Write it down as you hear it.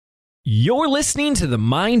You're listening to the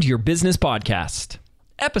Mind Your Business podcast,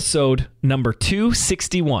 episode number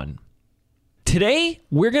 261. Today,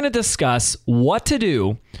 we're going to discuss what to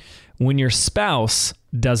do when your spouse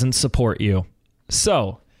doesn't support you.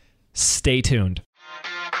 So, stay tuned.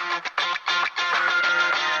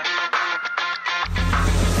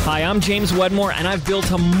 Hi, I'm James Wedmore, and I've built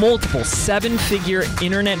a multiple seven-figure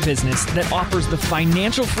internet business that offers the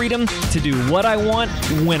financial freedom to do what I want,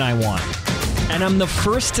 when I want. And I'm the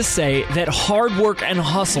first to say that hard work and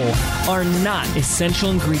hustle are not essential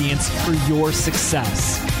ingredients for your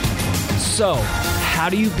success. So, how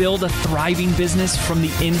do you build a thriving business from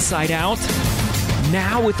the inside out?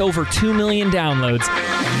 Now, with over 2 million downloads,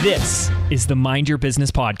 this is the Mind Your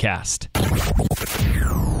Business podcast.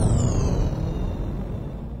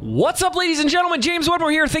 What's up, ladies and gentlemen? James Wedmore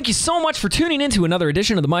here. Thank you so much for tuning in to another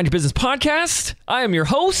edition of the Mind Your Business podcast. I am your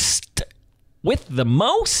host with the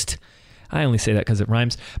most. I only say that because it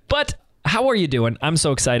rhymes. But how are you doing? I'm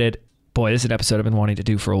so excited. Boy, this is an episode I've been wanting to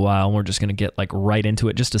do for a while, and we're just going to get right into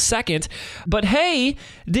it just a second. But hey,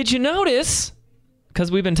 did you notice,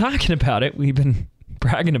 because we've been talking about it, we've been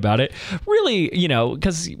bragging about it, really,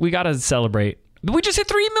 because we got to celebrate. We just hit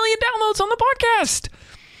 3 million downloads on the podcast.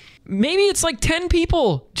 Maybe it's 10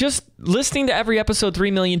 people just listening to every episode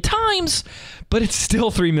 3 million times, but it's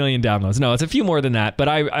still 3 million downloads. No, it's a few more than that. But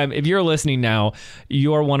if you're listening now,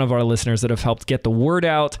 you're one of our listeners that have helped get the word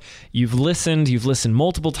out. You've listened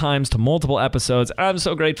multiple times to multiple episodes. I'm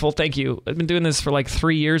so grateful. Thank you. I've been doing this for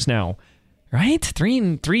 3 years now, right?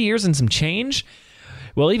 3 years and some change.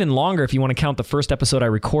 Well, even longer if you want to count the first episode I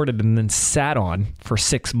recorded and then sat on for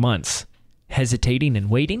 6 months, hesitating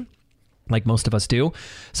and waiting, like most of us do.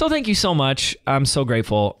 So thank you so much. I'm so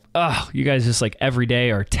grateful. You guys just every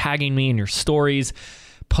day are tagging me in your stories,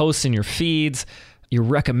 posts in your feeds. You're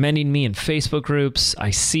recommending me in Facebook groups.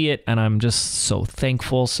 I see it and I'm just so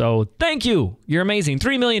thankful. So thank you. You're amazing.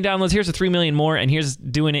 3 million downloads. Here's a 3 million more. And here's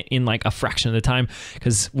doing it in a fraction of the time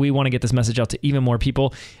because we want to get this message out to even more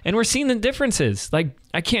people. And we're seeing the differences.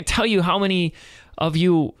 I can't tell you how many of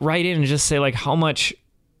you write in and just say how much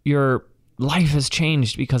your life has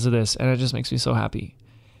changed because of this, and it just makes me so happy.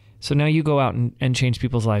 So now you go out and change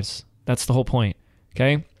people's lives. That's the whole point,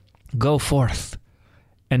 okay? Go forth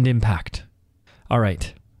and impact. All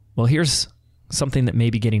right. Well, here's something that may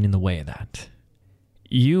be getting in the way of that.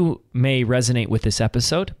 You may resonate with this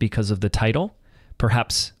episode because of the title.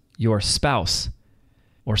 Perhaps your spouse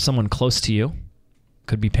or someone close to you,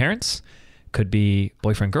 could be parents, could be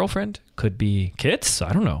boyfriend, girlfriend, could be kids.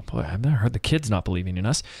 I don't know. Boy, I've never heard the kids not believing in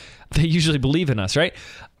us. They usually believe in us, right?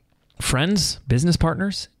 Friends, business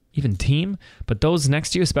partners, even team. But those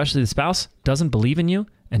next to you, especially the spouse, doesn't believe in you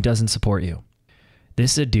and doesn't support you.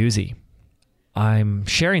 This is a doozy. I'm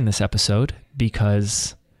sharing this episode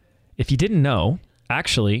because if you didn't know,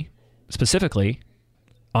 actually, specifically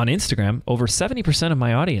on Instagram, over 70% of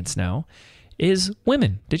my audience now is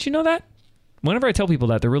women. Did you know that? Whenever I tell people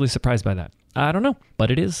that, they're really surprised by that. I don't know,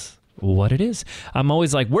 but it is what it is. I'm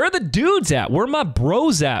always where are the dudes at? Where are my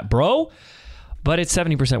bros at, bro? But it's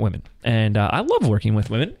 70% women. And I love working with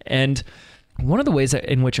women. And one of the ways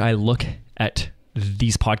in which I look at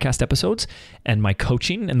these podcast episodes and my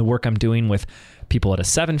coaching and the work I'm doing with people at a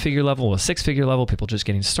 7-figure level, a 6-figure level, people just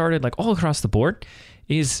getting started, all across the board,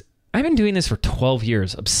 is I've been doing this for 12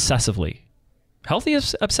 years obsessively. Healthy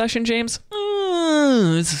obsession, James?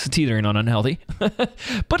 It's teetering on unhealthy.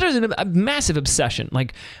 But there's a massive obsession.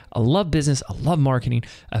 I love business. I love marketing.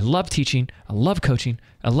 I love teaching. I love coaching.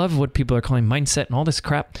 I love what people are calling mindset and all this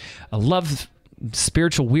crap. I love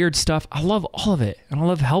spiritual weird stuff. I love all of it. And I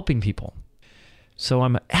love helping people. So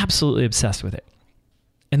I'm absolutely obsessed with it.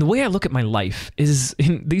 And the way I look at my life is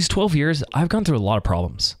in these 12 years, I've gone through a lot of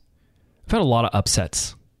problems. I've had a lot of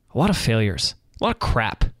upsets, a lot of failures, a lot of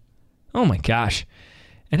crap. Oh my gosh.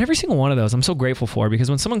 And every single one of those I'm so grateful for, because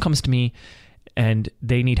when someone comes to me and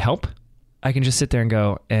they need help, I can just sit there and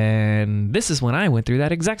go, and this is when I went through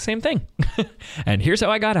that exact same thing. And here's how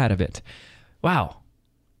I got out of it. Wow.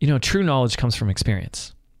 True knowledge comes from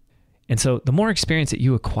experience. And so the more experience that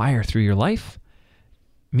you acquire through your life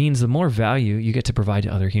means the more value you get to provide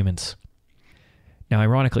to other humans. Now,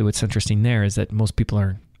 ironically, what's interesting there is that most people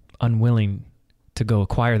are unwilling to go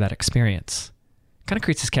acquire that experience. Kind of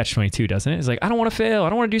creates this catch-22, doesn't it? It's I don't want to fail. I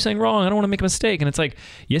don't want to do something wrong. I don't want to make a mistake. And it's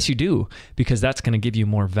yes, you do, because that's going to give you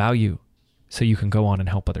more value so you can go on and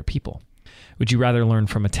help other people. Would you rather learn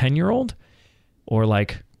from a 10-year-old or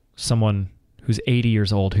someone who's 80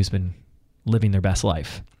 years old who's been living their best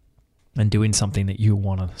life? and doing something that you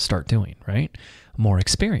want to start doing, right? More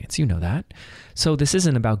experience, you know that. So this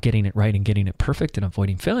isn't about getting it right and getting it perfect and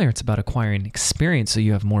avoiding failure. It's about acquiring experience so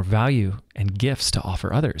you have more value and gifts to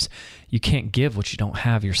offer others. You can't give what you don't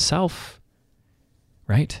have yourself,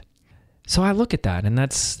 right? So I look at that, and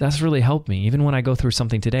that's really helped me. Even when I go through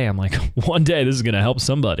something today, I'm like, one day this is going to help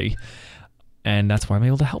somebody. And that's why I'm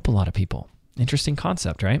able to help a lot of people. Interesting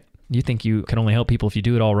concept, right? You think you can only help people if you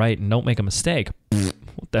do it all right and don't make a mistake.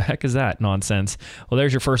 What the heck is that nonsense? Well,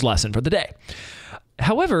 there's your first lesson for the day.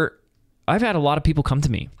 However, I've had a lot of people come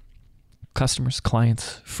to me, customers,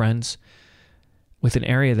 clients, friends, with an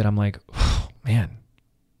area that I'm like, oh, man,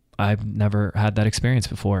 I've never had that experience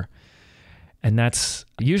before. And that's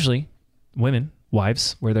usually women,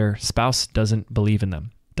 wives, where their spouse doesn't believe in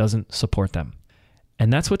them, doesn't support them.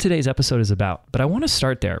 And that's what today's episode is about. But I want to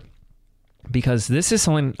start there because this is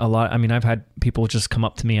something I've had people just come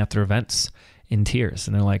up to me after events in tears,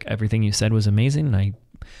 and they're like, everything you said was amazing, and I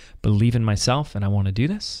believe in myself, and I want to do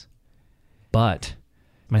this. But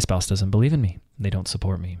my spouse doesn't believe in me. They don't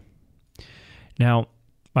support me. Now,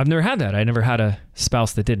 I've never had that. I never had a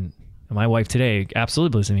spouse that didn't. My wife today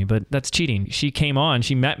absolutely believes in me, but that's cheating. She came on,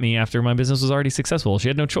 she met me after my business was already successful. She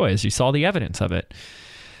had no choice. She saw the evidence of it.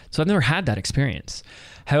 So I've never had that experience.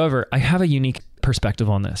 However, I have a unique perspective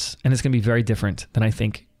on this, and it's going to be very different than I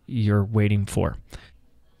think you're waiting for,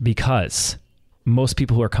 because most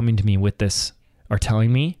people who are coming to me with this are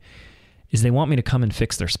telling me is they want me to come and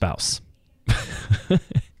fix their spouse.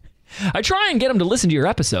 I try and get them to listen to your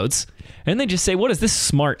episodes, and they just say, what does this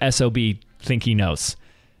smart SOB think he knows?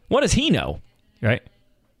 What does he know? Right?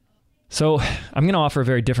 So I'm going to offer a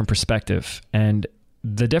very different perspective, and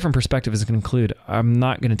the different perspective is going to include, I'm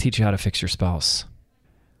not going to teach you how to fix your spouse.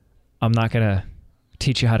 I'm not going to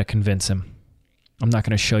teach you how to convince him. I'm not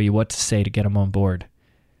going to show you what to say to get him on board.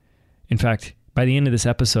 In fact, by the end of this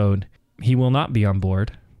episode, he will not be on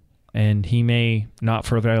board, and he may not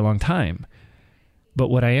for a very long time. But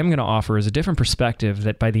what I am going to offer is a different perspective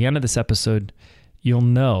that by the end of this episode, you'll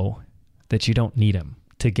know that you don't need him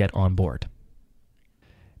to get on board.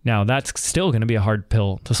 Now, that's still going to be a hard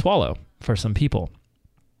pill to swallow for some people.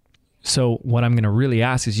 So what I'm going to really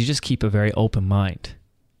ask is you just keep a very open mind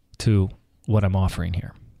to what I'm offering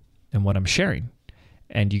here and what I'm sharing.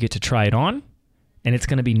 And you get to try it on, and it's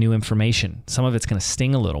going to be new information. Some of it's going to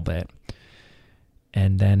sting a little bit.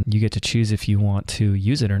 And then you get to choose if you want to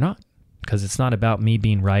use it or not. Because it's not about me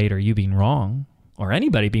being right or you being wrong, or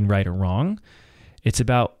anybody being right or wrong. It's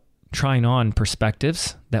about trying on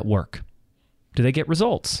perspectives that work. Do they get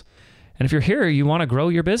results? And if you're here, you want to grow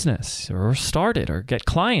your business or start it or get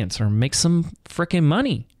clients or make some freaking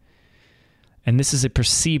money. And this is a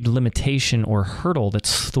perceived limitation or hurdle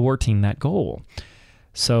that's thwarting that goal.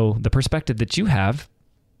 So the perspective that you have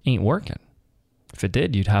ain't working. If it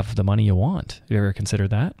did, you'd have the money you want. Have you ever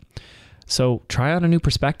considered that? So try out a new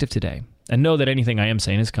perspective today. And know that anything I am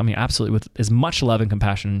saying is coming absolutely with as much love and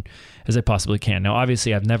compassion as I possibly can. Now,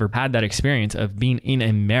 obviously, I've never had that experience of being in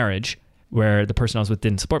a marriage where the person I was with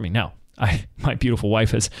didn't support me. No, my beautiful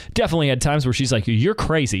wife has definitely had times where she's like, you're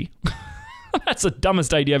crazy. That's the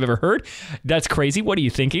dumbest idea I've ever heard. That's crazy. What are you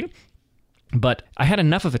thinking? But I had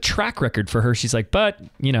enough of a track record for her. She's like, but,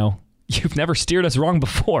 you've never steered us wrong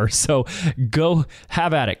before, so go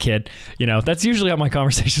have at it, kid. That's usually how my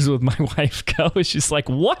conversations with my wife go. She's like,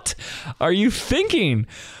 what are you thinking?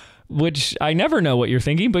 Which I never know what you're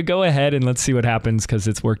thinking, but go ahead and let's see what happens because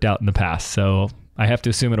it's worked out in the past. So I have to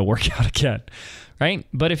assume it'll work out again, right?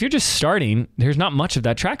 But if you're just starting, there's not much of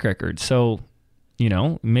that track record. So,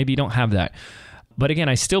 maybe you don't have that. But again,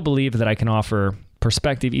 I still believe that I can offer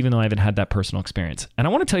perspective, even though I haven't had that personal experience. And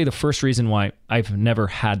I want to tell you the first reason why I've never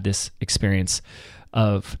had this experience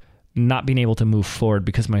of not being able to move forward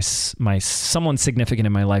because my someone significant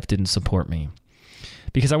in my life didn't support me.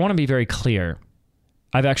 Because I want to be very clear.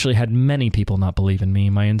 I've actually had many people not believe in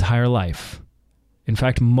me my entire life. In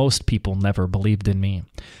fact, most people never believed in me,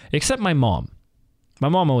 except my mom. My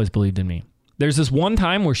mom always believed in me. There's this one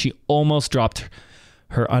time where she almost dropped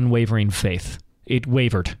her unwavering faith. It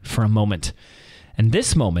wavered for a moment. And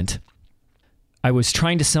this moment, I was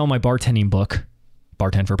trying to sell my bartending book,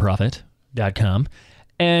 bartendforprofit.com,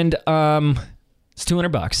 and it's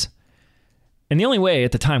 $200. And the only way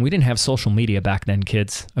at the time, we didn't have social media back then,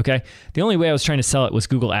 kids, okay? The only way I was trying to sell it was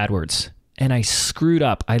Google AdWords. And I screwed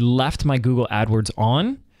up. I left my Google AdWords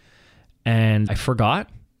on, and I forgot,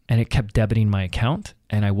 and it kept debiting my account.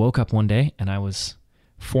 And I woke up one day, and I was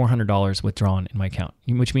 $400 withdrawn in my account,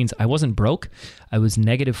 which means I wasn't broke. I was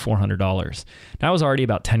negative $400. Now I was already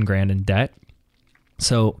about 10 grand in debt.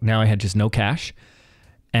 So now I had just no cash.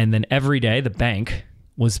 And then every day the bank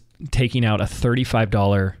was taking out a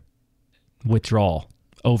 $35 withdrawal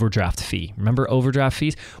overdraft fee. Remember overdraft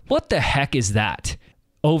fees? What the heck is that?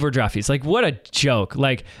 Overdraft fees. Like, what a joke.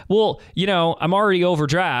 Like, well, I'm already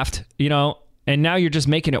overdraft, and now you're just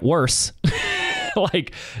making it worse.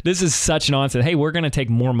 Like, this is such nonsense. Hey, we're going to take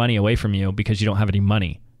more money away from you because you don't have any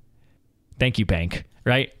money. Thank you, bank.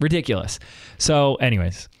 Right? Ridiculous. So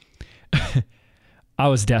anyways, I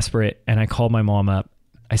was desperate and I called my mom up.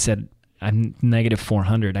 I said, I'm negative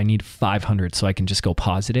 400. I need 500 so I can just go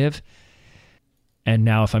positive. And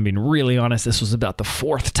now, if I'm being really honest, this was about the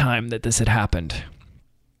 4th time that this had happened.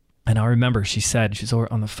 And I remember she said, she's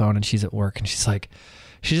on the phone and she's at work and she's like,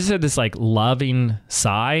 she just had this like loving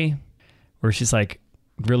sigh where she's like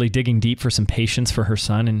really digging deep for some patience for her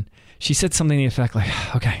son. And she said something to the effect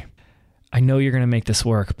like, okay, I know you're going to make this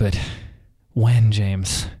work, but when,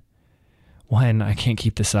 James? When? I can't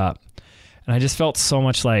keep this up. And I just felt so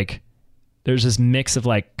much like there's this mix of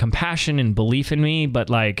like compassion and belief in me, but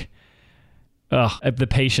like, the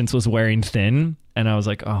patience was wearing thin. And I was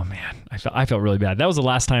like, oh man, I felt really bad. That was the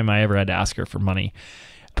last time I ever had to ask her for money.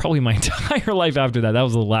 Probably my entire life after that. That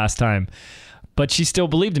was the last time. But she still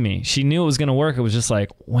believed in me. She knew it was going to work. It was just like,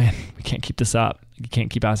 when? We can't keep this up. You can't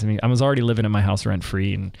keep asking me. I was already living in my house rent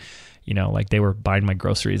free and, like they were buying my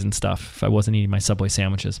groceries and stuff if I wasn't eating my Subway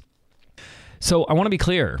sandwiches. So I want to be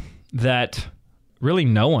clear that really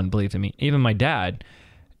no one believed in me. Even my dad,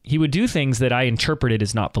 he would do things that I interpreted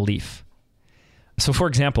as not belief. So for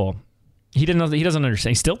example, he doesn't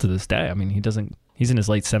understand, still to this day. I mean, he's in his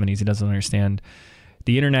late 70s. He doesn't understand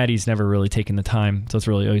the internet. He's never really taken the time. So it's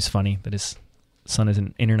really always funny that his son is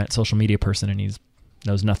an internet social media person and he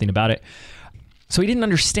knows nothing about it. So he didn't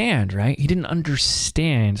understand, right? He didn't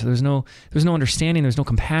understand. So there's no understanding. There's no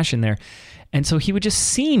compassion there. And so he would just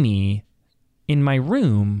see me in my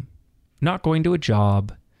room, not going to a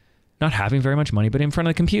job, not having very much money, but in front of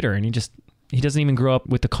the computer. And he doesn't even grow up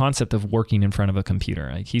with the concept of working in front of a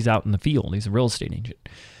computer. Like, he's out in the field. He's a real estate agent.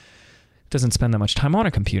 Doesn't spend that much time on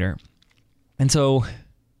a computer. And so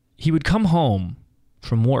he would come home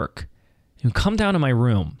from work. He would come down to my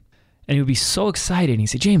room and he would be so excited. And he'd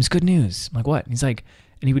say, James, good news. I'm like, what? And he's like,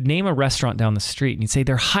 and he would name a restaurant down the street and he'd say,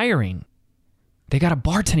 they're hiring. They got a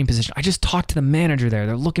bartending position. I just talked to the manager there.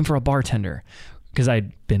 They're looking for a bartender because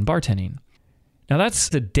I'd been bartending. Now that's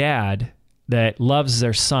the dad that loves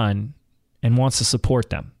their son and wants to support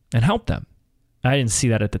them and help them. I didn't see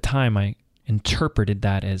that at the time. I interpreted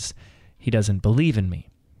that as he doesn't believe in me.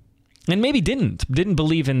 And maybe didn't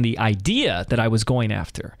believe in the idea that I was going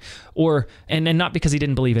after. And not because he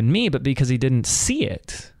didn't believe in me, but because he didn't see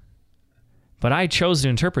it. But I chose to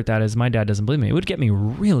interpret that as my dad doesn't believe me. It would get me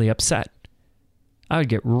really upset. I would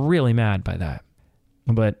get really mad by that.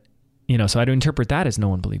 But, so I had to interpret that as no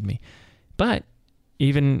one believed me. But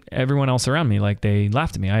even everyone else around me, like, they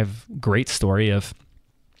laughed at me. I have a great story of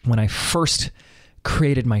when I first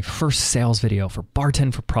created my first sales video for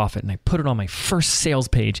Bartend for Profit, and I put it on my first sales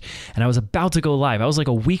page, and I was about to go live. I was like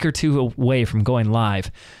a week or two away from going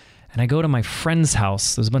live. And I go to my friend's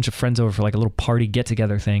house. There's a bunch of friends over for like a little party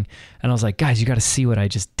get-together thing. And I was like, guys, you got to see what I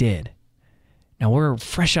just did. Now, we're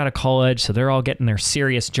fresh out of college, so they're all getting their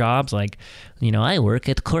serious jobs. Like, I work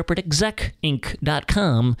at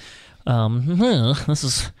corporateexecinc.com. This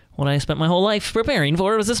is what I spent my whole life preparing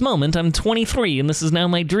for. It was this moment. I'm 23, and this is now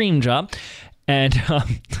my dream job. And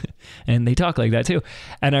they talk like that too.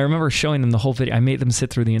 And I remember showing them the whole video. I made them sit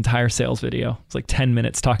through the entire sales video. It's like 10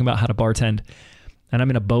 minutes talking about how to bartend. And I'm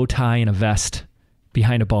in a bow tie and a vest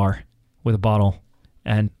behind a bar with a bottle.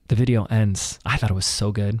 And the video ends. I thought it was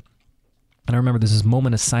so good. And I remember there's this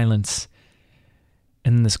moment of silence.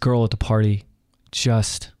 And then this girl at the party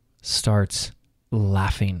just starts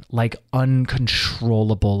laughing, like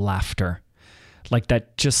uncontrollable laughter. Like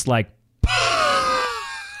that, just like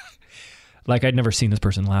I'd never seen this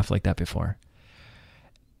person laugh like that before.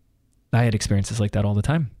 I had experiences like that all the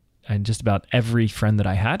time. And just about every friend that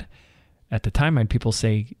I had at the time, I had people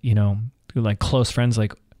say, like close friends,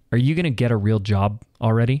 like, are you going to get a real job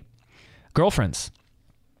already? Girlfriends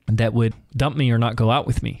that would dump me or not go out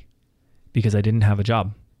with me because I didn't have a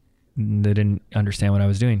job. They didn't understand what I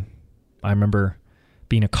was doing. I remember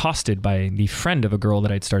being accosted by the friend of a girl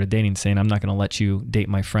that I'd started dating saying, I'm not going to let you date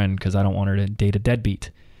my friend because I don't want her to date a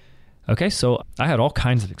deadbeat. Okay, so I had all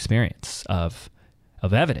kinds of experience of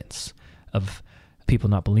evidence of people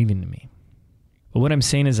not believing in me. But what I'm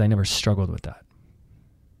saying is I never struggled with that.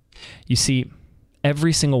 You see,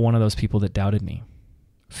 every single one of those people that doubted me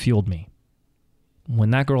fueled me. When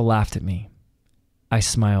that girl laughed at me, I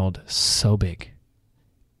smiled so big.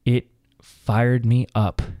 It fired me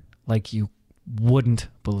up like you wouldn't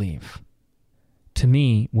believe. To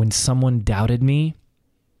me, when someone doubted me,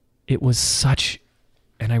 it was such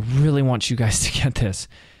and I really want you guys to get this,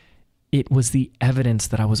 it was the evidence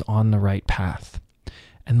that I was on the right path.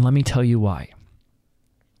 And let me tell you why.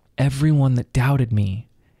 Everyone that doubted me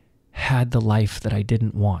had the life that I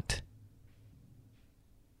didn't want.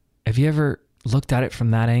 Have you ever looked at it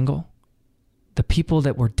from that angle? The people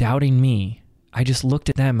that were doubting me, I just looked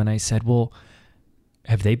at them and I said, well,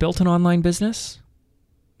 have they built an online business?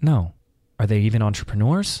 No. Are they even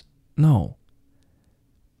entrepreneurs? No.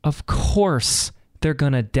 Of course they're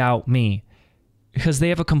going to doubt me because they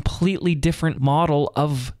have a completely different model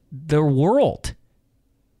of their world.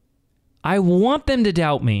 I want them to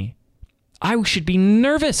doubt me. I should be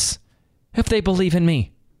nervous if they believe in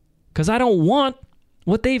me because I don't want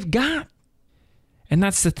what they've got. And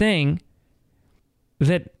that's the thing,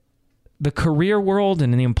 that the career world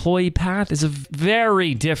and the employee path is a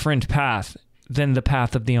very different path than the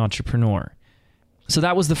path of the entrepreneur. So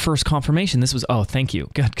that was the first confirmation. This was, oh, thank you.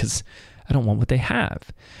 Good, because I don't want what they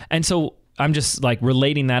have. And so I'm just like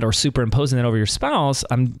relating that or superimposing that over your spouse.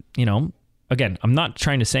 Again, I'm not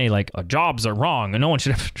trying to say like jobs are wrong and no one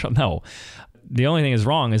should have a job. No. The only thing is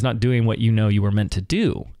wrong is not doing what you know you were meant to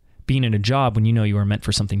do. Being in a job when you know you were meant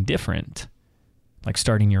for something different, like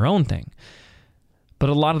starting your own thing. But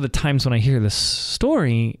a lot of the times when I hear this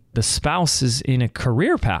story, the spouse is in a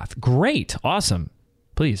career path. Great, awesome.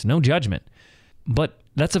 Please, no judgment. But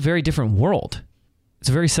that's a very different world. It's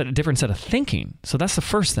a very different set of thinking. So that's the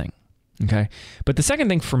first thing, okay? But the second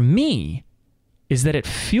thing for me is that it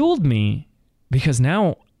fueled me because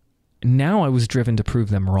now I was driven to prove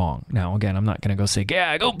them wrong. Now, again, I'm not going to go say,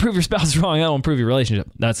 yeah, go prove your spouse wrong. That'll improve your relationship.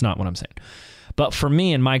 That's not what I'm saying. But for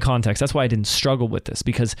me, in my context, that's why I didn't struggle with this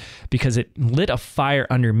because it lit a fire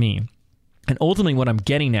under me. And ultimately what I'm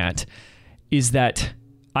getting at is that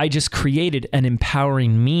I just created an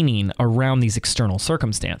empowering meaning around these external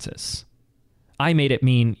circumstances. I made it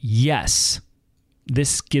mean, yes,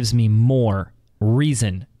 this gives me more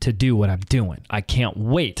reason to do what I'm doing. I can't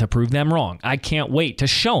wait to prove them wrong. I can't wait to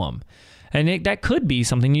show them. And that could be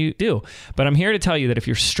something you do. But I'm here to tell you that if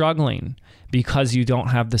you're struggling because you don't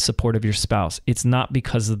have the support of your spouse, it's not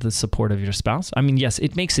because of the support of your spouse. I mean, yes,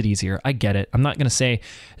 it makes it easier. I get it. I'm not going to say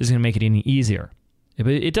this is going to make it any easier. But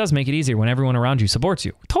it does make it easier when everyone around you supports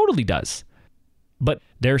you. It totally does. But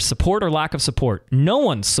their support or lack of support, no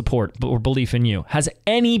one's support or belief in you has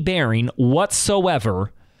any bearing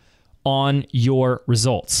whatsoever on your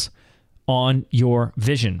results, on your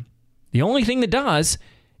vision. The only thing that does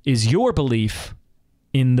is your belief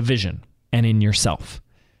in the vision and in yourself.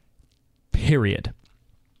 Period.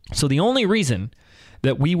 So the only reason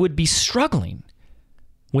that we would be struggling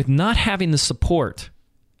with not having the support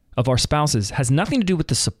of our spouses has nothing to do with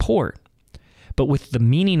the support, but with the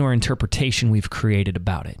meaning or interpretation we've created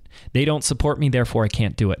about it. They don't support me, therefore I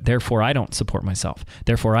can't do it. Therefore I don't support myself.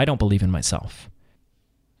 Therefore I don't believe in myself.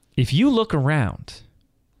 If you look around,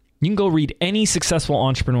 you can go read any successful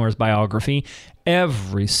entrepreneur's biography.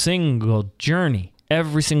 Every single journey,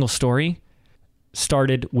 every single story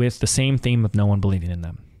started with the same theme of no one believing in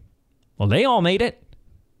them. Well, they all made it.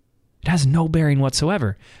 It has no bearing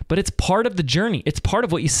whatsoever, but it's part of the journey. It's part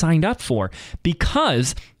of what you signed up for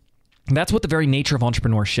because that's what the very nature of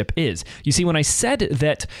entrepreneurship is. You see, when I said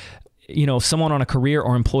that, someone on a career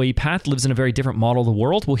or employee path lives in a very different model of the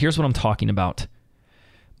world, well, here's what I'm talking about.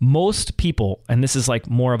 Most people, and this is like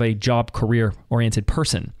more of a job career oriented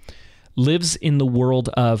person, lives in the world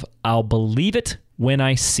of I'll believe it when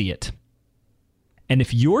I see it. And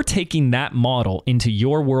if you're taking that model into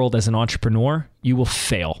your world as an entrepreneur, you will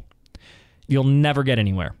fail. You'll never get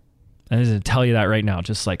anywhere. I'm going to tell you that right now,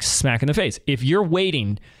 just like smack in the face. If you're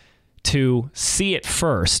waiting to see it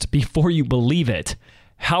first before you believe it,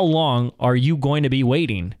 how long are you going to be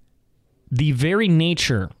waiting? The very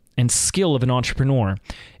nature and skill of an entrepreneur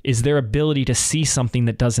is their ability to see something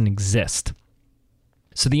that doesn't exist.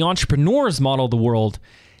 So the entrepreneur's model of the world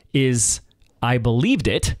is, I believed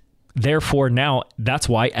it, therefore now that's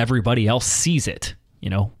why everybody else sees it.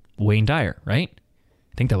 Wayne Dyer, right?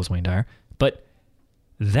 I think that was Wayne Dyer. But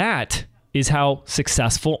that is how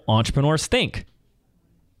successful entrepreneurs think.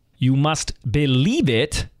 You must believe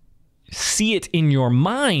it, see it in your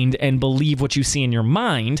mind, and believe what you see in your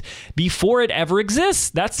mind before it ever exists.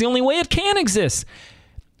 That's the only way it can exist.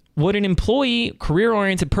 What an employee,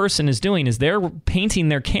 career-oriented person is doing is they're painting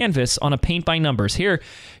their canvas on a paint by numbers. Here,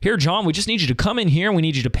 John, we just need you to come in here. We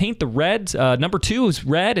need you to paint the red. Number 2 is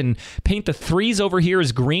red, and paint the 3s over here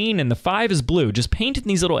is green, and the 5 is blue. Just paint it in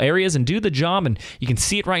these little areas and do the job, and you can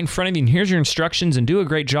see it right in front of you, and here's your instructions, and do a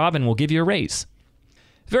great job, and we'll give you a raise.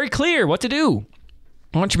 Very clear what to do.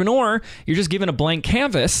 Entrepreneur, you're just given a blank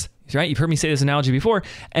canvas, right? You've heard me say this analogy before,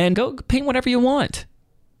 and go paint whatever you want.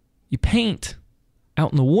 You paint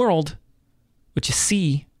out in the world what you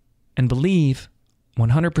see and believe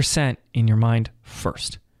 100% in your mind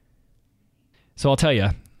first. So I'll tell you,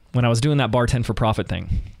 when I was doing that bartend for profit thing,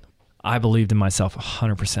 I believed in myself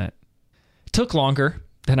 100%. It took longer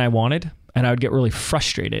than I wanted, and I would get really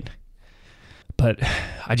frustrated. But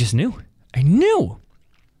I just knew. I knew.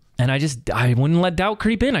 And I wouldn't let doubt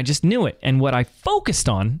creep in. I just knew it. And what I focused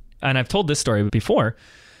on, and I've told this story before,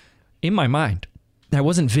 in my mind, I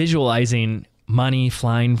wasn't visualizing money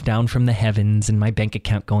flying down from the heavens and my bank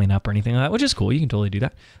account going up or anything like that, which is cool. You can totally do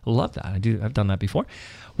that. I love that. I've done that before.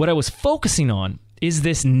 What I was focusing on is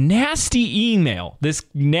this nasty email, this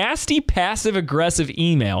nasty passive-aggressive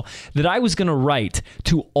email that I was going to write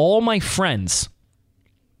to all my friends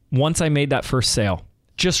once I made that first sale,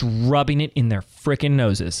 just rubbing it in their freaking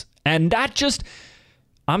noses. And that just,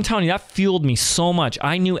 I'm telling you, that fueled me so much.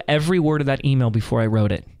 I knew every word of that email before I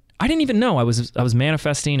wrote it. I didn't even know I was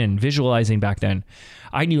manifesting and visualizing back then.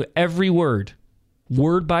 I knew every word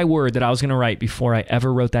by word that I was going to write before I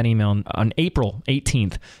ever wrote that email. On April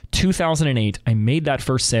 18th, 2008, I made that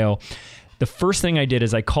first sale. The first thing I did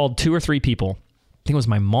is I called 2 or 3 people. I think it was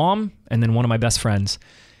my mom and then one of my best friends.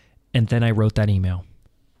 And then I wrote that email,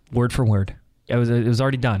 word for word. It was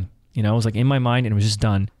already done. It was like in my mind and it was just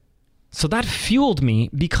done. So that fueled me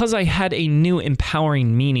because I had a new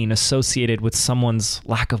empowering meaning associated with someone's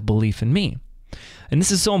lack of belief in me. And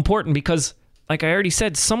this is so important because, like I already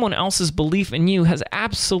said, someone else's belief in you has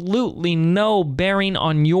absolutely no bearing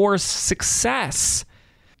on your success.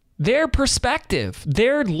 Their perspective,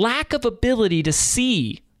 their lack of ability to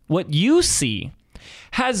see what you see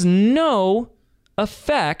has no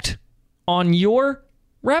effect on your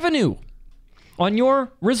revenue, on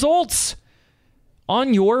your results,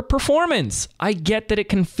 on your performance. I get that it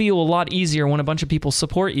can feel a lot easier when a bunch of people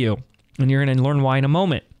support you, and you're going to learn why in a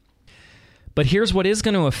moment. But here's what is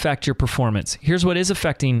going to affect your performance. Here's what is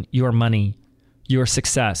affecting your money, your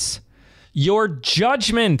success, your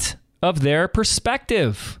judgment of their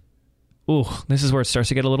perspective. Ooh, this is where it starts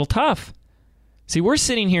to get a little tough. See, we're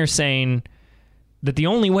sitting here saying that the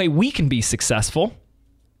only way we can be successful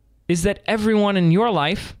is that everyone in your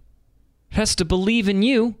life has to believe in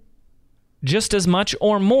you just as much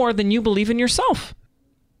or more than you believe in yourself,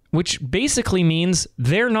 which basically means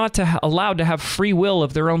they're not allowed to have free will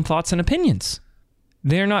of their own thoughts and opinions.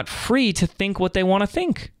 They're not free to think what they want to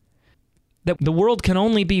think. That the world can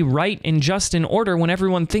only be right and just in order when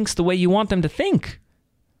everyone thinks the way you want them to think.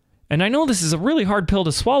 And I know this is a really hard pill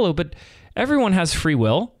to swallow, but everyone has free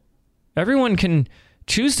will. Everyone can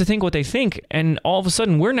choose to think what they think, and all of a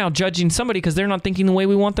sudden we're now judging somebody because they're not thinking the way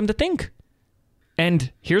we want them to think.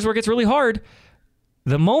 And here's where it gets really hard.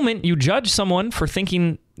 The moment you judge someone for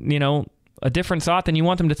thinking, a different thought than you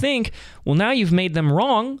want them to think, well, now you've made them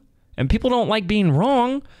wrong, and people don't like being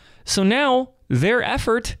wrong. So now their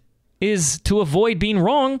effort is to avoid being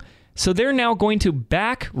wrong. So they're now going to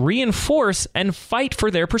reinforce, and fight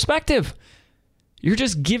for their perspective. You're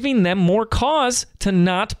just giving them more cause to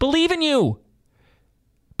not believe in you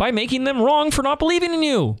by making them wrong for not believing in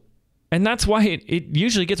you. And that's why it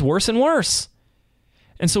usually gets worse and worse.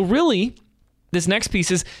 And so really, this next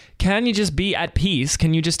piece is, can you just be at peace?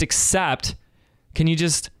 Can you just accept? Can you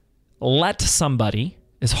just let somebody,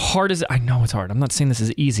 as hard as, I know it's hard. I'm not saying this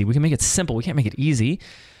is easy. We can make it simple. We can't make it easy.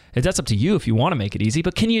 That's up to you if you want to make it easy.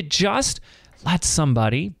 But can you just let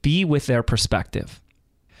somebody be with their perspective?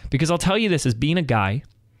 Because I'll tell you this, as being a guy,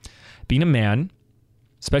 being a man,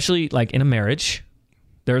 especially like in a marriage,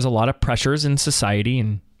 there's a lot of pressures in society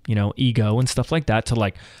and, ego and stuff like that to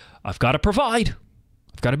like, I've got to provide.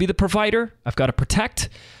 I've got to be the provider. I've got to protect.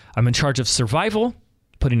 I'm in charge of survival,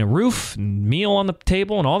 putting a roof and meal on the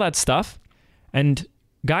table and all that stuff. And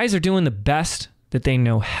guys are doing the best that they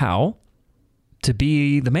know how to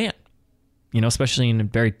be the man, especially in a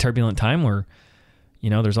very turbulent time where,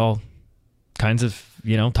 there's all kinds of,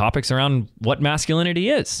 topics around what masculinity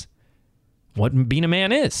is, what being a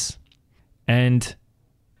man is. And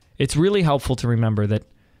it's really helpful to remember that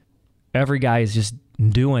every guy is just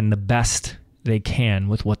doing the best they can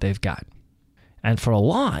with what they've got. And for a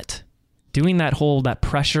lot, doing that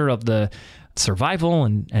pressure of the survival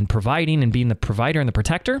and providing and being the provider and the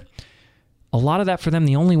protector, a lot of that for them,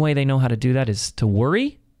 the only way they know how to do that is to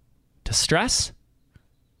worry, to stress,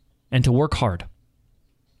 and to work hard.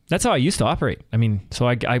 That's how I used to operate. So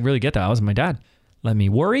I really get that. I was my dad. Let me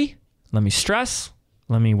worry, let me stress,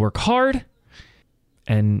 let me work hard,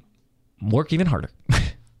 and work even harder,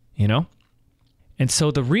 And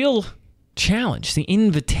so the real challenge, the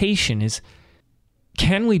invitation is,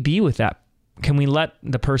 can we be with that? Can we let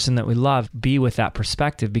the person that we love be with that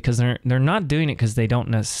perspective? Because they're not doing it because they don't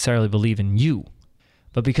necessarily believe in you,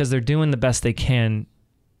 but because they're doing the best they can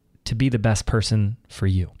to be the best person for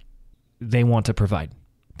you. They want to provide.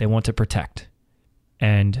 They want to protect.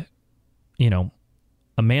 And,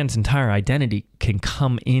 a man's entire identity can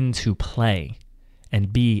come into play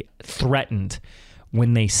and be threatened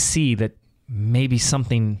when they see that maybe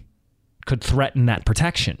something could threaten that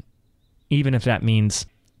protection, even if that means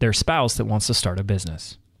their spouse that wants to start a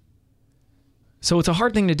business. So it's a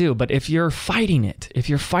hard thing to do, but if you're fighting it, if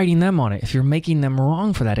you're fighting them on it, if you're making them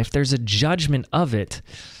wrong for that, if there's a judgment of it,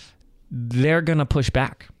 they're going to push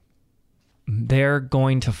back. They're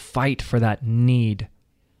going to fight for that need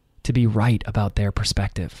to be right about their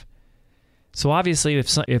perspective. So obviously,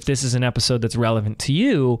 if this is an episode that's relevant to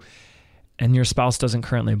you and your spouse doesn't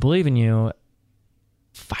currently believe in you,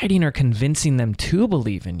 fighting or convincing them to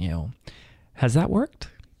believe in you, has that worked?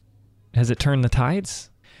 Has it turned the tides?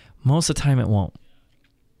 Most of the time it won't.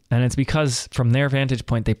 And it's because from their vantage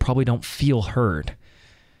point, they probably don't feel heard.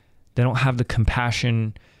 They don't have the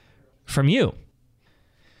compassion from you.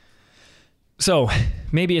 So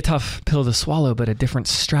maybe a tough pill to swallow, but a different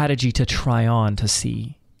strategy to try on to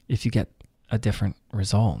see if you get a different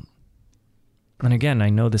result. And again,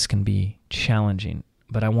 I know this can be challenging,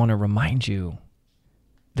 but I want to remind you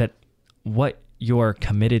that what you're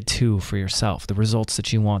committed to for yourself, the results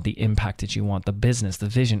that you want, the impact that you want, the business, the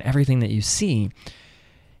vision, everything that you see,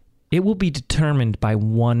 it will be determined by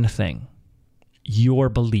one thing: your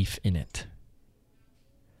belief in it.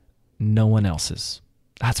 No one else's.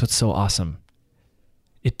 That's what's so awesome.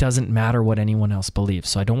 It doesn't matter what anyone else believes.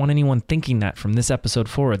 So I don't want anyone thinking that from this episode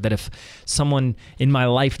forward, that if someone in my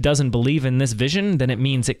life doesn't believe in this vision, then it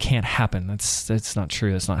means it can't happen. That's not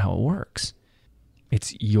true. That's not how it works.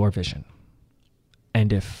 It's your vision.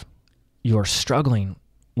 And if you're struggling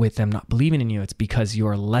with them not believing in you, it's because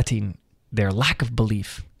you're letting their lack of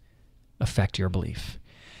belief affect your belief.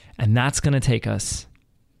 And that's going to take us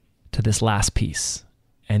to this last piece.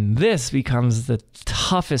 And this becomes the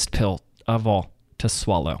toughest pill of all to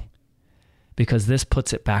swallow, because this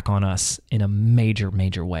puts it back on us in a major,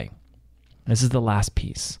 major way. This is the last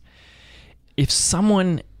piece. If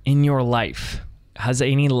someone in your life has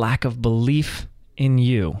any lack of belief in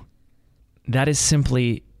you, that is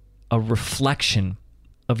simply a reflection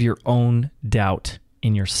of your own doubt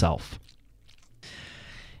in yourself.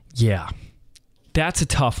 Yeah, that's a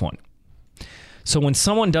tough one. So when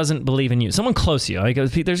someone doesn't believe in you, someone close to you, like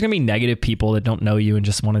there's going to be negative people that don't know you and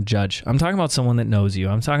just want to judge. I'm talking about someone that knows you.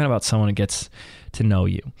 I'm talking about someone that gets to know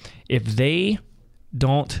you. If they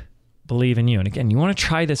don't believe in you, and again, you want to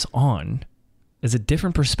try this on as a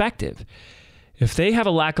different perspective. If they have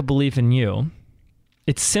a lack of belief in you,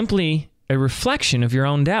 it's simply a reflection of your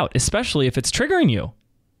own doubt, especially if it's triggering you.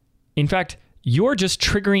 In fact, you're just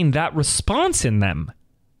triggering that response in them.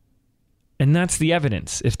 And that's the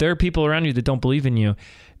evidence. If there are people around you that don't believe in you,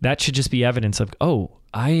 that should just be evidence of, oh,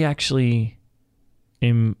 I actually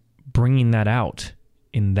am bringing that out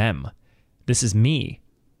in them. This is me.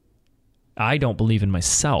 I don't believe in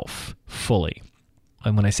myself fully.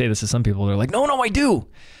 And when I say this to some people, they're like, no, I do.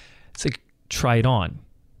 It's like, try it on.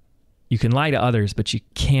 You can lie to others, but you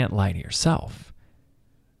can't lie to yourself.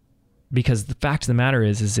 Because the fact of the matter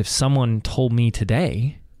is if someone told me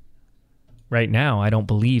today, right now, I don't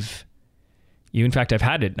believe you. In fact, I've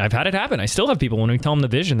had it happen. I still have people, when we tell them the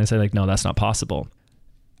vision, they say like, no, that's not possible.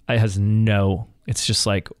 It's just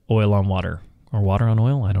like oil on water or water on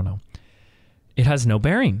oil. I don't know. It has no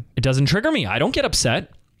bearing. It doesn't trigger me. I don't get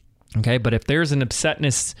upset. Okay. But if there's an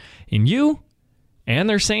upsetness in you and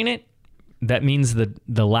they're saying it, that means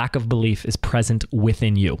the lack of belief is present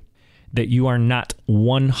within you, that you are not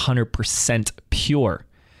 100% pure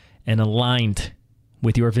and aligned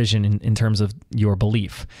with your vision in terms of your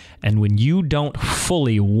belief. And when you don't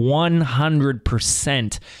fully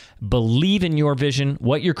 100% believe in your vision,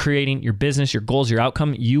 what you're creating, your business, your goals, your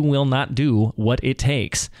outcome, you will not do what it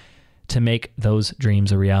takes to make those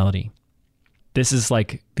dreams a reality. This is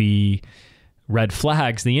like the red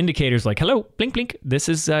flags, the indicators like, hello, blink, blink. This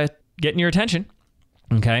is getting your attention.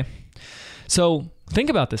 Okay. So think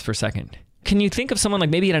about this for a second. Can you think of someone like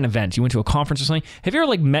maybe at an event, you went to a conference or something? Have you ever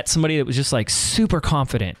like met somebody that was just like super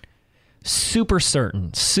confident, super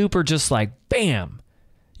certain, super just like, bam.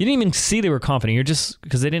 You didn't even see they were confident. You're just,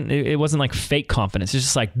 because it wasn't like fake confidence. It's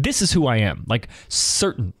just like, this is who I am, like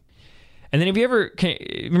certain. And then have you ever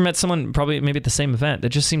met someone probably maybe at the same event that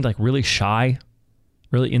just seemed like really shy,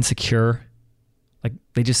 really insecure? Like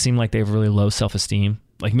they just seemed like they have really low self-esteem.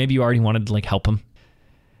 Like maybe you already wanted to like help them.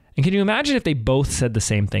 And can you imagine if they both said the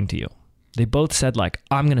same thing to you? They both said like,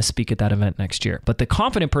 I'm going to speak at that event next year. But the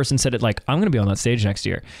confident person said it like, I'm going to be on that stage next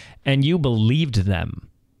year. And you believed them.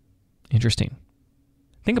 Interesting.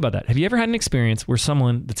 Think about that. Have you ever had an experience where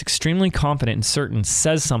someone that's extremely confident and certain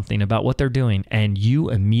says something about what they're doing and you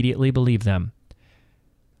immediately believe them?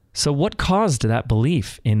 So what caused that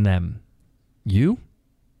belief in them? You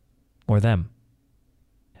or them?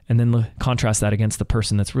 And then contrast that against the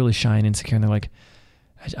person that's really shy and insecure and they're like,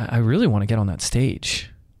 I really want to get on that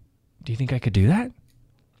stage. Do you think I could do that?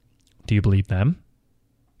 Do you believe them?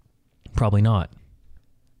 Probably not.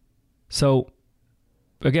 So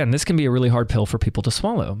again, this can be a really hard pill for people to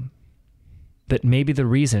swallow. That maybe the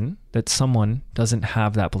reason that someone doesn't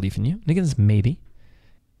have that belief in you, and again, it's maybe,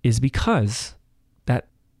 is because that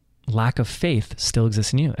lack of faith still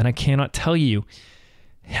exists in you. And I cannot tell you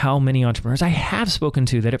how many entrepreneurs I have spoken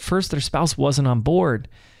to that at first their spouse wasn't on board,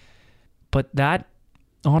 but that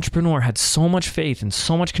entrepreneur had so much faith and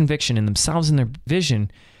so much conviction in themselves and their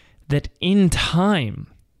vision that in time,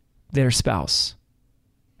 their spouse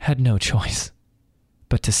had no choice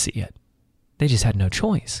but to see it. They just had no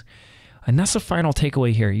choice. And that's the final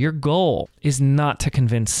takeaway here. Your goal is not to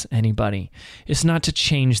convince anybody. It's not to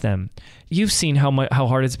change them. You've seen how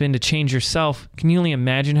hard it's been to change yourself. Can you only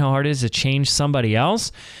imagine how hard it is to change somebody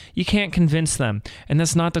else? You can't convince them. And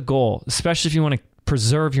that's not the goal, especially if you want to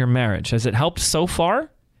preserve your marriage. Has it helped so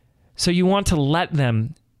far? So you want to let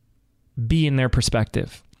them be in their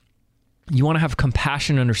perspective. You want to have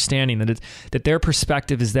compassion and understanding that their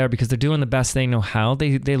perspective is there because they're doing the best they know how.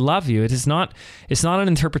 They love you. It's not an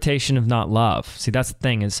interpretation of not love. See, that's the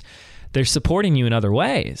thing, is they're supporting you in other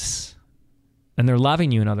ways and they're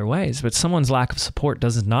loving you in other ways, but someone's lack of support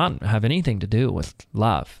does not have anything to do with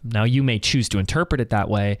love. Now, you may choose to interpret it that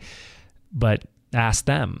way, but ask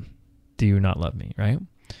them, do you not love me, right?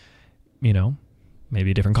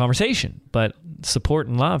 Maybe a different conversation, but support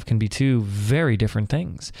and love can be two very different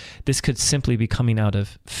things. This could simply be coming out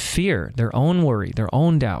of fear, their own worry, their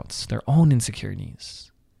own doubts, their own insecurities.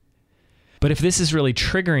 But if this is really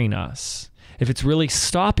triggering us, if it's really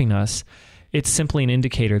stopping us, it's simply an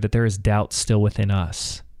indicator that there is doubt still within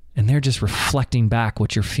us. And they're just reflecting back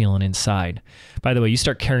what you're feeling inside. By the way, you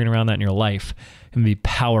start carrying around that in your life and be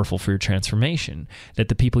powerful for your transformation, that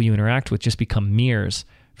the people you interact with just become mirrors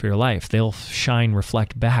for your life. They'll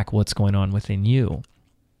reflect back what's going on within you.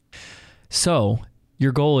 So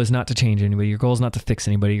your goal is not to change anybody. Your goal is not to fix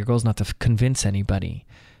anybody. Your goal is not to convince anybody,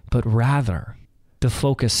 but rather to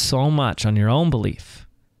focus so much on your own belief,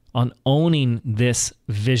 on owning this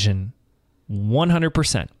vision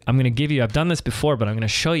 100%. I've done this before, but I'm going to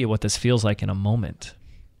show you what this feels like in a moment.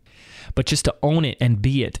 But just to own it and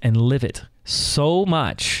be it and live it so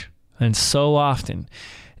much and so often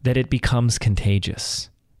that it becomes contagious.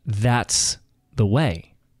 That's the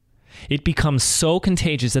way. It becomes so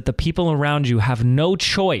contagious that the people around you have no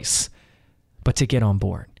choice but to get on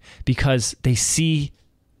board because they see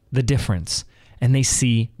the difference and they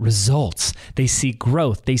see results. They see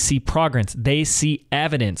growth. They see progress. They see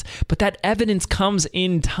evidence. But that evidence comes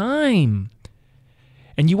in time.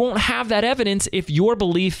 And you won't have that evidence if your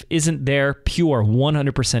belief isn't there pure,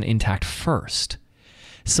 100% intact first.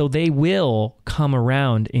 So they will come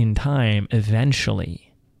around in time eventually.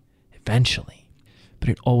 But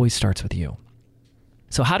it always starts with you.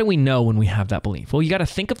 So how do we know when we have that belief? Well, you got to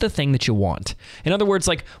think of the thing that you want. In other words,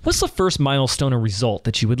 like, what's the first milestone or result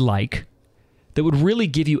that you would like that would really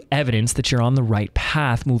give you evidence that you're on the right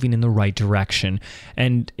path, moving in the right direction?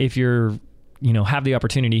 And if you're, have the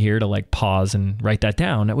opportunity here to like pause and write that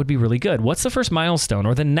down, that would be really good. What's the first milestone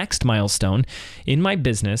or the next milestone in my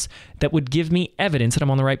business that would give me evidence that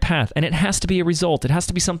I'm on the right path? And it has to be a result. It has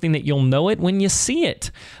to be something that you'll know it when you see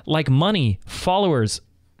it, like money, followers,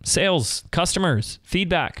 sales, customers,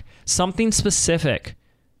 feedback, something specific.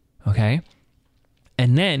 Okay.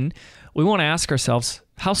 And then we want to ask ourselves,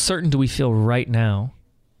 how certain do we feel right now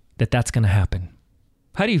that that's going to happen?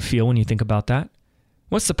 How do you feel when you think about that?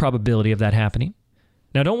 What's the probability of that happening?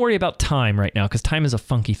 Now, don't worry about time right now, because time is a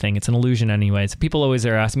funky thing. It's an illusion anyways. People always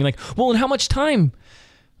are asking me like, well, in how much time?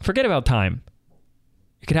 Forget about time.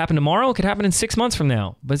 It could happen tomorrow. It could happen in 6 months from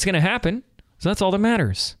now, but it's going to happen. So that's all that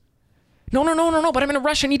matters. No, but I'm in a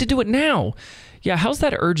rush. I need to do it now. Yeah, how's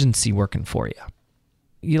that urgency working for you?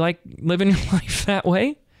 You like living your life that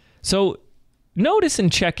way? So notice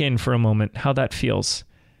and check in for a moment how that feels.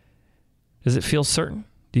 Does it feel certain?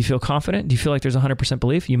 Do you feel confident? Do you feel like there's 100%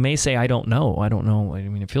 belief? You may say, I don't know. I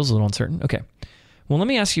mean, it feels a little uncertain. Okay. Well, let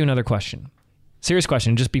me ask you another question. Serious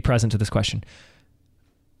question. Just be present to this question.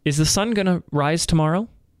 Is the sun going to rise tomorrow?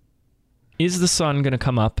 Is the sun going to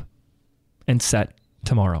come up and set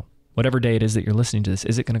tomorrow? Whatever day it is that you're listening to this,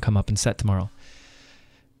 is it going to come up and set tomorrow?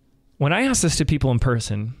 When I ask this to people in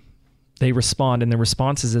person, they respond, and the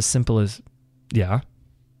response is as simple as, yeah,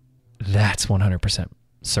 that's 100%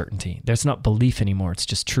 certainty. That's not belief anymore. It's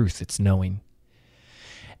just truth. It's knowing.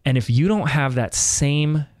 And if you don't have that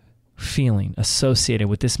same feeling associated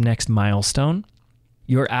with this next milestone,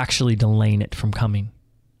 you're actually delaying it from coming.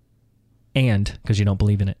 And because you don't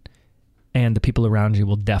believe in it. And the people around you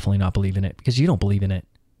will definitely not believe in it because you don't believe in it.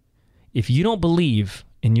 If you don't believe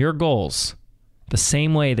in your goals the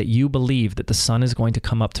same way that you believe that the sun is going to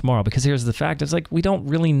come up tomorrow, because here's the fact, it's like we don't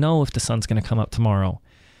really know if the sun's going to come up tomorrow,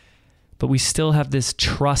 but we still have this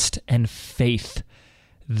trust and faith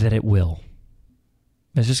that it will.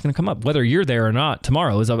 It's just going to come up, whether you're there or not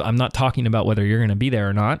tomorrow. I'm not talking about whether you're going to be there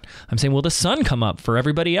or not. I'm saying, will the sun come up for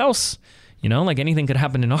everybody else? Like anything could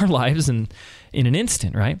happen in our lives in an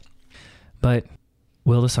instant, right? But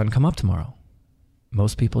will the sun come up tomorrow?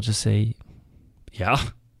 Most people just say, yeah,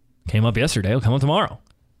 came up yesterday, it'll come up tomorrow.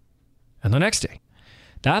 And the next day.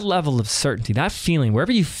 That level of certainty, that feeling,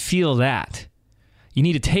 wherever you feel that, you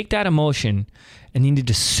need to take that emotion and you need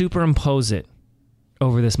to superimpose it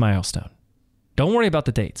over this milestone. Don't worry about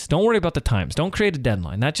the dates. Don't worry about the times. Don't create a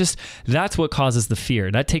deadline. That's what causes the fear.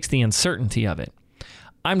 That takes the uncertainty of it.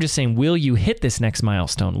 I'm just saying, will you hit this next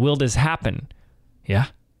milestone? Will this happen? Yeah.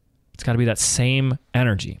 It's got to be that same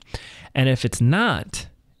energy. And if it's not,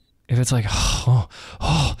 if it's like,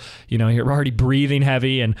 you're already breathing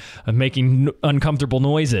heavy and making uncomfortable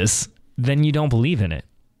noises, then you don't believe in it.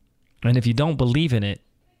 And if you don't believe in it,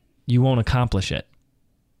 you won't accomplish it.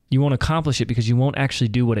 You won't accomplish it because you won't actually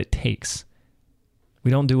do what it takes. We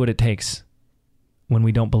don't do what it takes when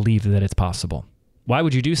we don't believe that it's possible. Why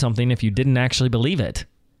would you do something if you didn't actually believe it?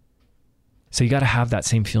 So you got to have that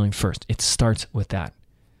same feeling first. It starts with that.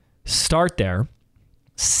 Start there,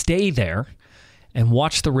 stay there, and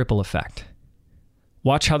watch the ripple effect.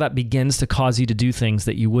 Watch how that begins to cause you to do things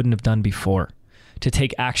that you wouldn't have done before, to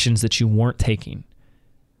take actions that you weren't taking,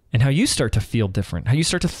 and how you start to feel different, how you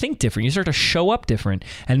start to think different, you start to show up different.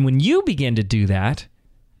 And when you begin to do that,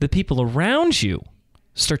 the people around you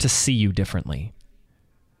start to see you differently.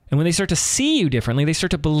 And when they start to see you differently, they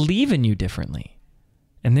start to believe in you differently.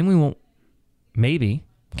 And then we won't, maybe,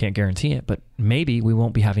 can't guarantee it, but maybe we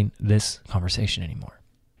won't be having this conversation anymore.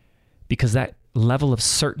 Because that level of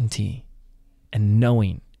certainty and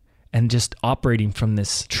knowing and just operating from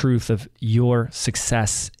this truth of your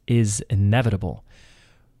success is inevitable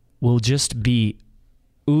will just be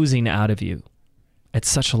oozing out of you at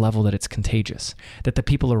such a level that it's contagious, that the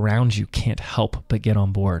people around you can't help but get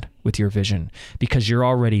on board with your vision because you're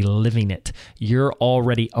already living it. You're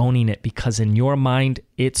already owning it because in your mind,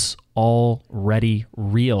 it's already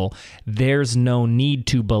real. There's no need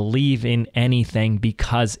to believe in anything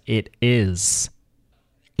because it is.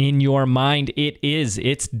 In your mind, it is.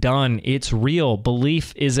 It's done. It's real.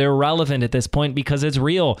 Belief is irrelevant at this point because it's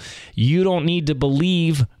real. You don't need to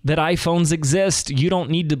believe that iPhones exist. You don't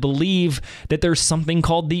need to believe that there's something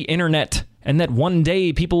called the internet and that one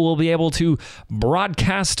day people will be able to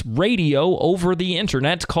broadcast radio over the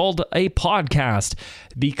internet called a podcast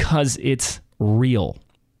because it's real.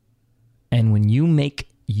 And when you make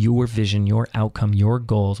your vision, your outcome, your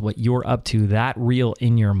goals, what you're up to, that real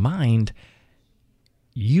in your mind,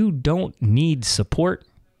 you don't need support,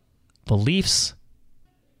 beliefs,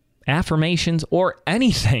 affirmations, or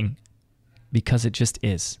anything because it just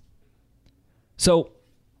is. So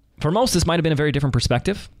for most, this might have been a very different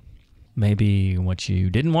perspective. Maybe what you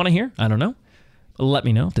didn't want to hear. I don't know. Let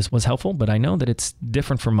me know if this was helpful, but I know that it's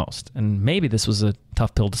different for most. And maybe this was a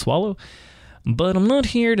tough pill to swallow, but I'm not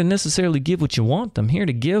here to necessarily give what you want. I'm here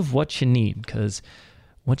to give what you need because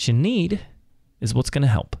what you need is what's going to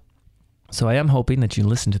help. So I am hoping that you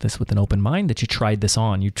listened to this with an open mind, that you tried this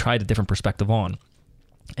on, you tried a different perspective on,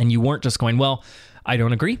 and you weren't just going, well, I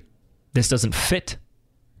don't agree. This doesn't fit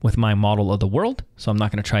with my model of the world, so I'm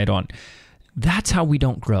not going to try it on. That's how we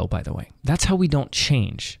don't grow, by the way. That's how we don't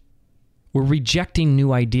change. We're rejecting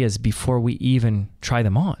new ideas before we even try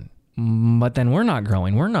them on. But then we're not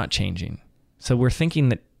growing, we're not changing. So we're thinking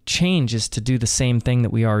that change is to do the same thing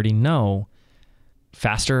that we already know,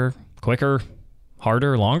 faster, quicker,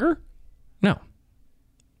 harder, longer? No.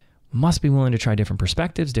 Must be willing to try different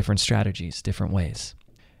perspectives, different strategies, different ways.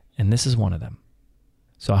 And this is one of them.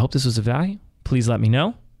 So I hope this was of value. Please let me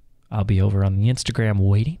know. I'll be over on the Instagram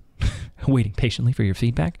waiting patiently for your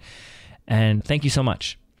feedback. And thank you so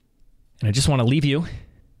much. And I just want to leave you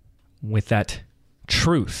with that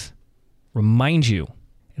truth. Remind you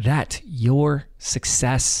that your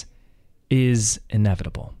success is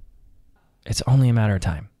inevitable. It's only a matter of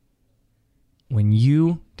time. When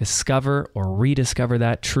you discover or rediscover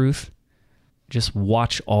that truth, just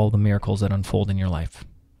watch all the miracles that unfold in your life.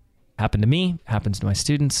 Happened to me, happens to my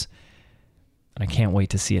students, and I can't wait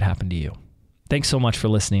to see it happen to you. Thanks so much for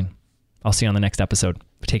listening. I'll see you on the next episode.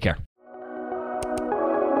 Take care.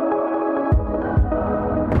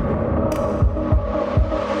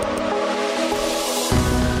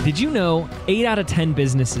 Did you know 8 out of 10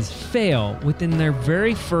 businesses fail within their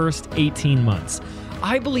very first 18 months?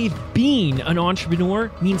 I believe being an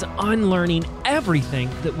entrepreneur means unlearning everything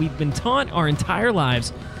that we've been taught our entire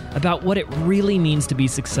lives about what it really means to be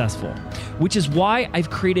successful, which is why I've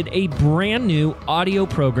created a brand new audio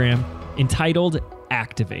program entitled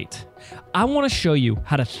Activate. I want to show you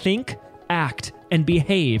how to think, act, and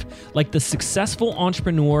behave like the successful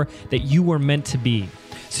entrepreneur that you were meant to be,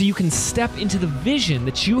 so you can step into the vision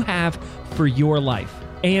that you have for your life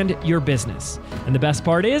and your business. And the best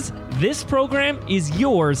part is, this program is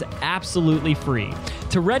yours absolutely free.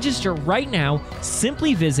 To register right now,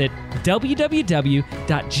 simply visit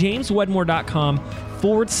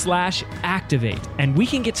www.jameswedmore.com/activate, and we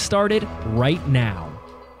can get started right now.